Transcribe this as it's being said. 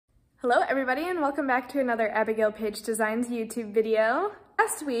Hello everybody and welcome back to another Abigail Paige Designs YouTube video.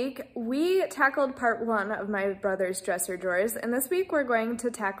 Last week we tackled part 1 of my brother's dresser drawers, and this week we're going to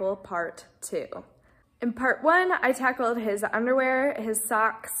tackle part 2. In part 1 I tackled his underwear, his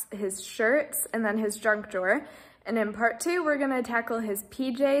socks, his shirts, and then his junk drawer. And in part 2 we're going to tackle his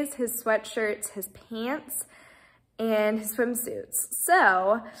PJs, his sweatshirts, his pants, and his swimsuits.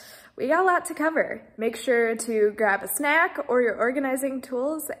 So we got a lot to cover. Make sure to grab a snack or your organizing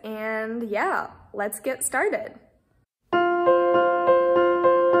tools, and yeah, let's get started.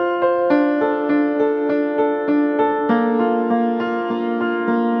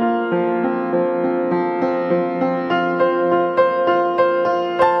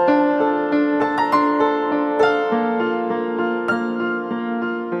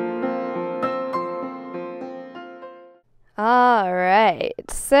 Alright,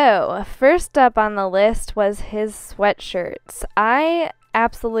 so first up on the list was his sweatshirts. I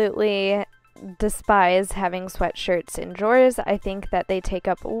absolutely despise having sweatshirts in drawers. I think that they take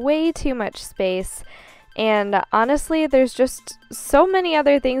up way too much space, and honestly there's just so many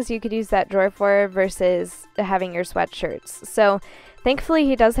other things you could use that drawer for versus having your sweatshirts. So thankfully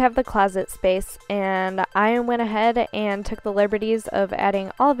he does have the closet space, and I went ahead and took the liberties of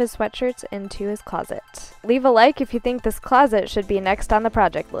adding all of his sweatshirts into his closet. Leave a like if you think this closet should be next on the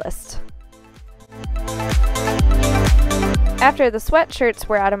project list. After the sweatshirts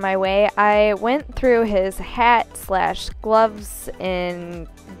were out of my way, I went through his hat / gloves and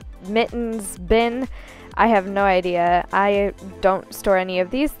mittens bin. I have no idea. I don't store any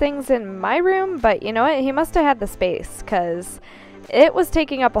of these things in my room, but you know what? He must have had the space, because it was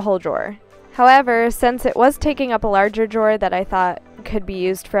taking up a whole drawer. However, since it was taking up a larger drawer that I thought could be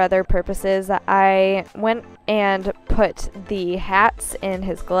used for other purposes, I went and put the hats and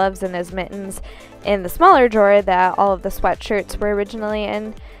his gloves and his mittens in the smaller drawer that all of the sweatshirts were originally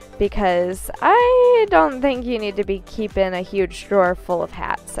in, because I don't think you need to be keeping a huge drawer full of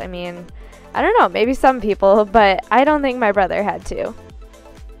hats. I mean, I don't know, maybe some people, but I don't think my brother had to.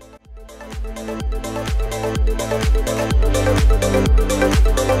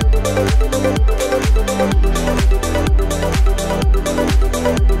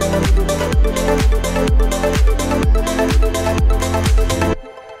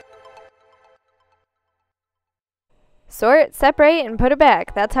 Sort, separate, and put it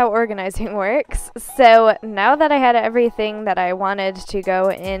back. That's how organizing works. So now that I had everything that I wanted to go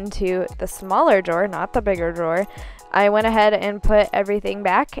into the smaller drawer, not the bigger drawer, I went ahead and put everything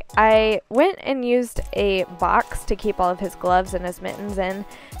back. I went and used a box to keep all of his gloves and his mittens in,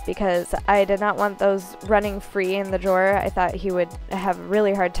 because I did not want those running free in the drawer. I thought he would have a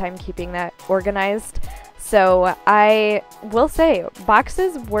really hard time keeping that organized. So I will say,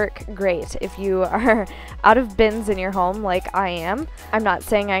 boxes work great if you are out of bins in your home like I am. I'm not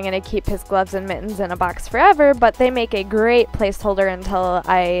saying I'm going to keep his gloves and mittens in a box forever, but they make a great placeholder until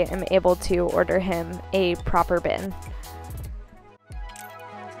I am able to order him a proper bin.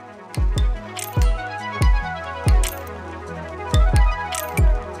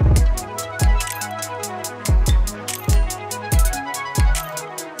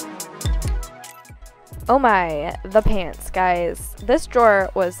 Oh my, the pants, guys. This drawer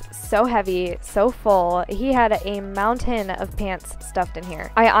was so heavy, so full. He had a mountain of pants stuffed in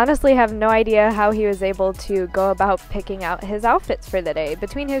here. I honestly have no idea how he was able to go about picking out his outfits for the day.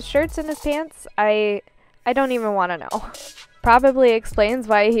 Between his shirts and his pants, I don't even want to know. Probably explains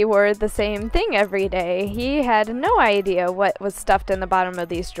why he wore the same thing every day. He had no idea what was stuffed in the bottom of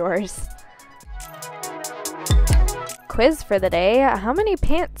these drawers. Quiz for the day. How many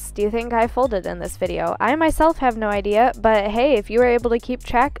pants do you think I folded in this video? I myself have no idea, but hey, if you were able to keep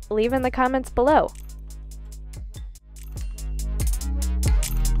track, leave in the comments below.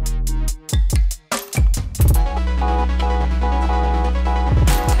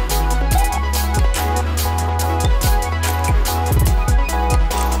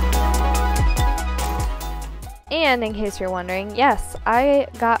 And in case you're wondering, yes, I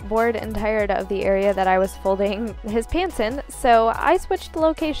got bored and tired of the area that I was folding his pants in, so I switched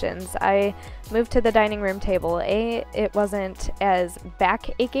locations. I moved to the dining room table. A, it wasn't as back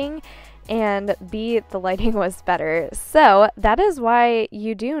aching, and B, the lighting was better. So that is why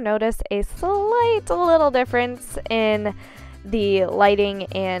you do notice a slight little difference in the lighting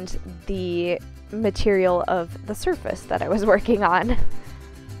and the material of the surface that I was working on.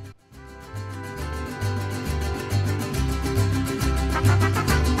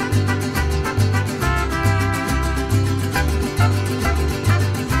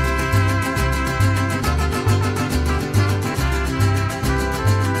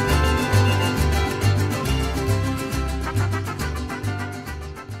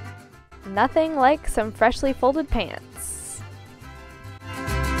 Nothing like some freshly folded pants.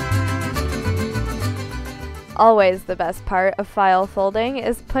 Always the best part of file folding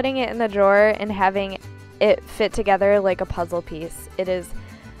is putting it in the drawer and having it fit together like a puzzle piece. It is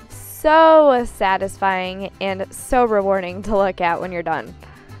so satisfying and so rewarding to look at when you're done.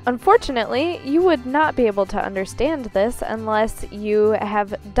 Unfortunately, you would not be able to understand this unless you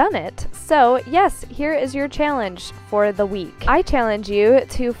have done it. So yes, here is your challenge for the week. I challenge you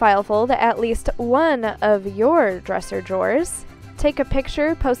to file fold at least one of your dresser drawers. Take a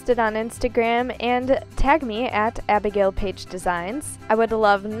picture, post it on Instagram, and tag me at Abigail Paige Designs. I would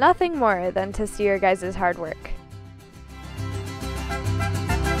love nothing more than to see your guys' hard work.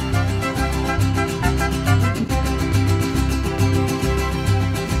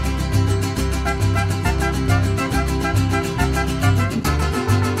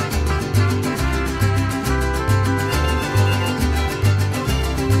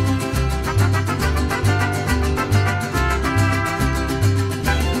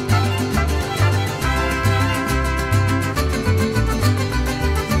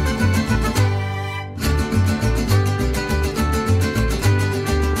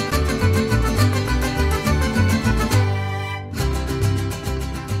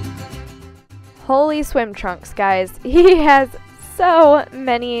 Holy swim trunks, guys. He has so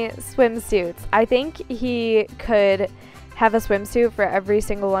many swimsuits. I think he could have a swimsuit for every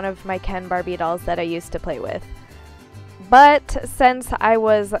single one of my Ken Barbie dolls that I used to play with. But since I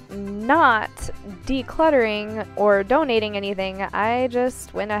was not decluttering or donating anything, I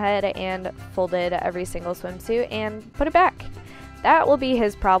just went ahead and folded every single swimsuit and put it back. That will be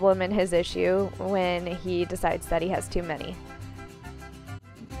his problem and his issue when he decides that he has too many.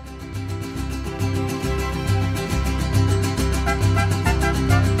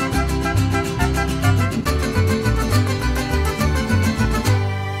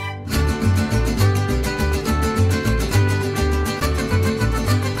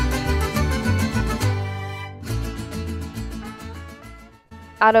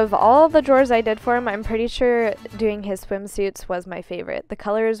 Out of all the drawers I did for him, I'm pretty sure doing his swimsuits was my favorite. The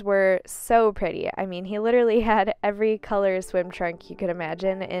colors were so pretty. I mean, he literally had every color swim trunk you could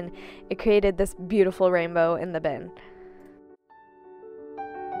imagine, and it created this beautiful rainbow in the bin.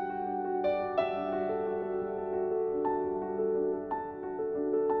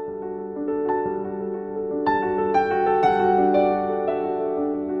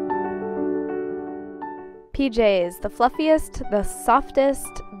 PJs, the fluffiest, the softest,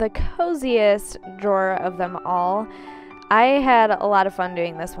 the coziest drawer of them all. I had a lot of fun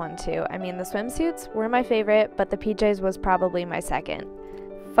doing this one too. I mean, the swimsuits were my favorite, but the PJs was probably my second.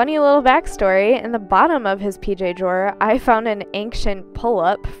 Funny little backstory, in the bottom of his PJ drawer, I found an ancient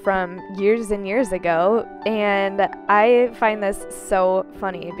pull-up from years and years ago, and I find this so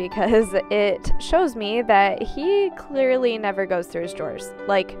funny because it shows me that he clearly never goes through his drawers,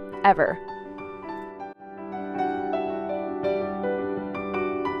 like, ever.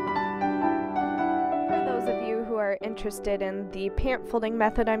 Interested in the pant folding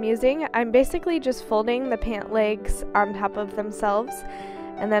method I'm using, I'm basically just folding the pant legs on top of themselves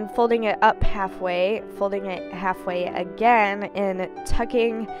and then folding it up halfway, folding it halfway again, and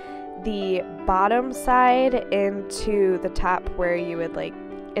tucking the bottom side into the top where you would like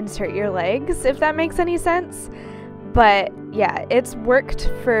insert your legs, if that makes any sense. But yeah, it's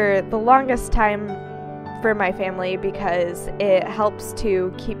worked for the longest time for my family because it helps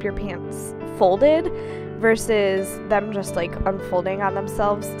to keep your pants folded versus them just like unfolding on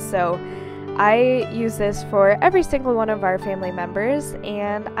themselves. So I use this for every single one of our family members,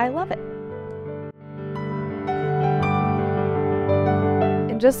 and I love it.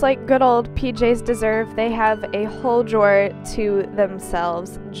 And just like good old PJs deserve, they have a whole drawer to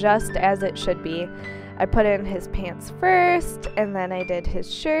themselves, just as it should be. I put in his pants first, and then I did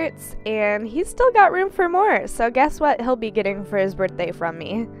his shirts, and he's still got room for more. So guess what he'll be getting for his birthday from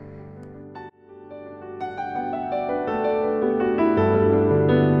me?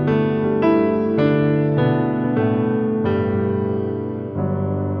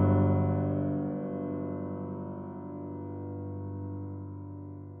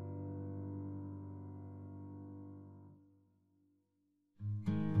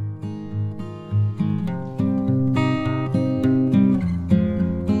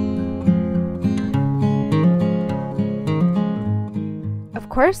 Of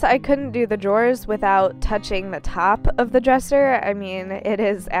course, I couldn't do the drawers without touching the top of the dresser. I mean, it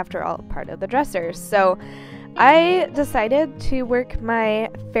is, after all, part of the dresser. So I decided to work my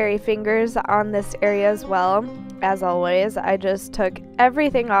fairy fingers on this area as well. as always, I just took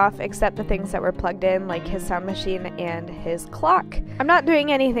everything off except the things that were plugged in, like his sound machine and his clock. I'm not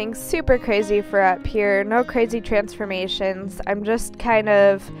doing anything super crazy for up here, no crazy transformations. I'm just kind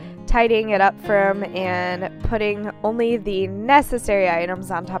of tidying it up for him and putting only the necessary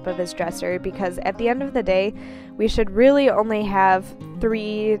items on top of his dresser, because at the end of the day, we should really only have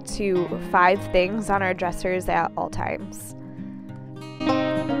 3 to 5 things on our dressers at all times.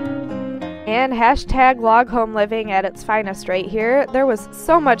 And hashtag log home living at its finest right here. There was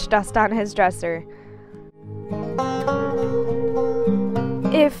so much dust on his dresser.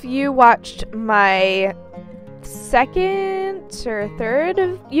 If you watched my second or third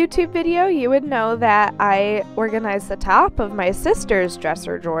YouTube video, you would know that I organized the top of my sister's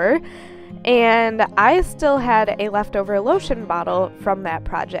dresser drawer, and I still had a leftover lotion bottle from that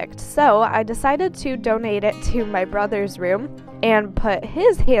project, so I decided to donate it to my brother's room and put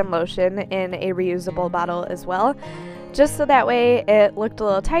his hand lotion in a reusable bottle as well, just so that way it looked a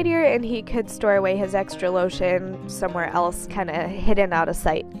little tidier and he could store away his extra lotion somewhere else, kind of hidden out of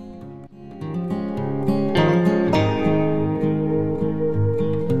sight.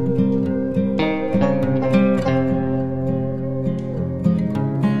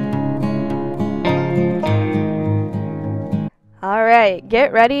 Alright,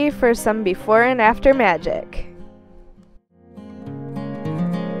 get ready for some before and after magic.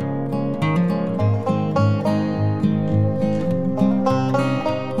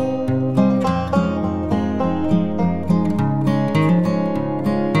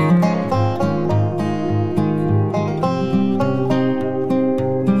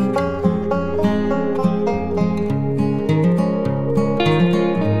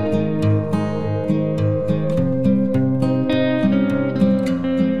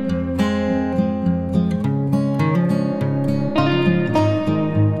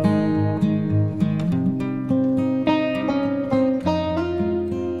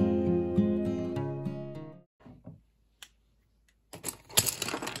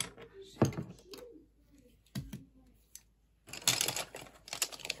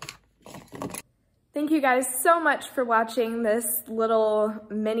 Thank you guys so much for watching this little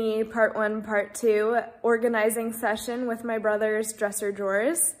mini part 1, part 2 organizing session with my brother's dresser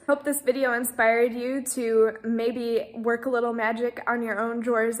drawers. Hope this video inspired you to maybe work a little magic on your own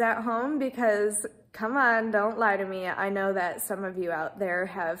drawers at home, because come on, don't lie to me. I know that some of you out there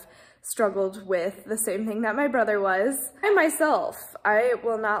have struggled with the same thing that my brother was. I myself, I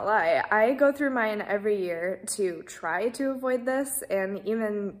will not lie, I go through mine every year to try to avoid this, and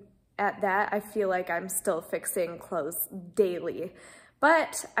even at that, I feel like I'm still fixing clothes daily.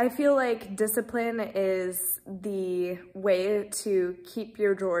 But I feel like discipline is the way to keep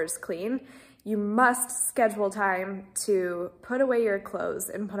your drawers clean. You must schedule time to put away your clothes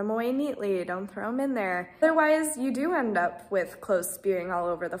and put them away neatly. Don't throw them in there. Otherwise, you do end up with clothes spewing all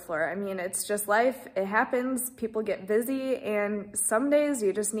over the floor. I mean, it's just life. It happens. People get busy, and some days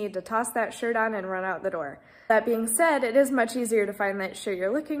you just need to toss that shirt on and run out the door. That being said, it is much easier to find that shirt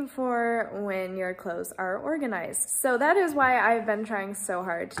you're looking for when your clothes are organized. So that is why I've been trying so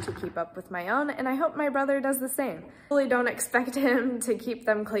hard to keep up with my own, and I hope my brother does the same. I really don't expect him to keep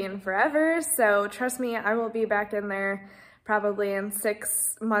them clean forever, so trust me, I will be back in there probably in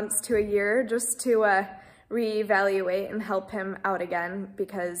 6 months to a year just to reevaluate and help him out again,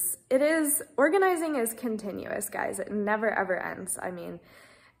 because organizing is continuous, guys. It never ever ends. I mean,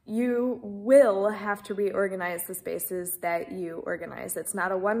 you will have to reorganize the spaces that you organize. It's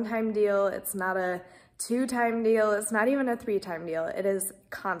not a one-time deal. It's not a 2-time deal. It's not even a 3-time deal. It is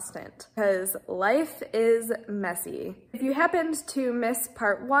constant, because life is messy. If you happened to miss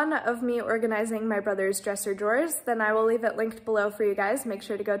part 1 of me organizing my brother's dresser drawers, then I will leave it linked below for you guys. Make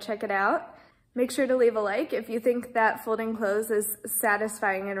sure to go check it out. Make sure to leave a like if you think that folding clothes is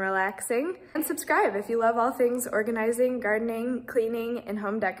satisfying and relaxing. And subscribe if you love all things organizing, gardening, cleaning, and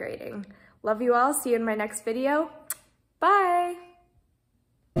home decorating. Love you all. See you in my next video. Bye!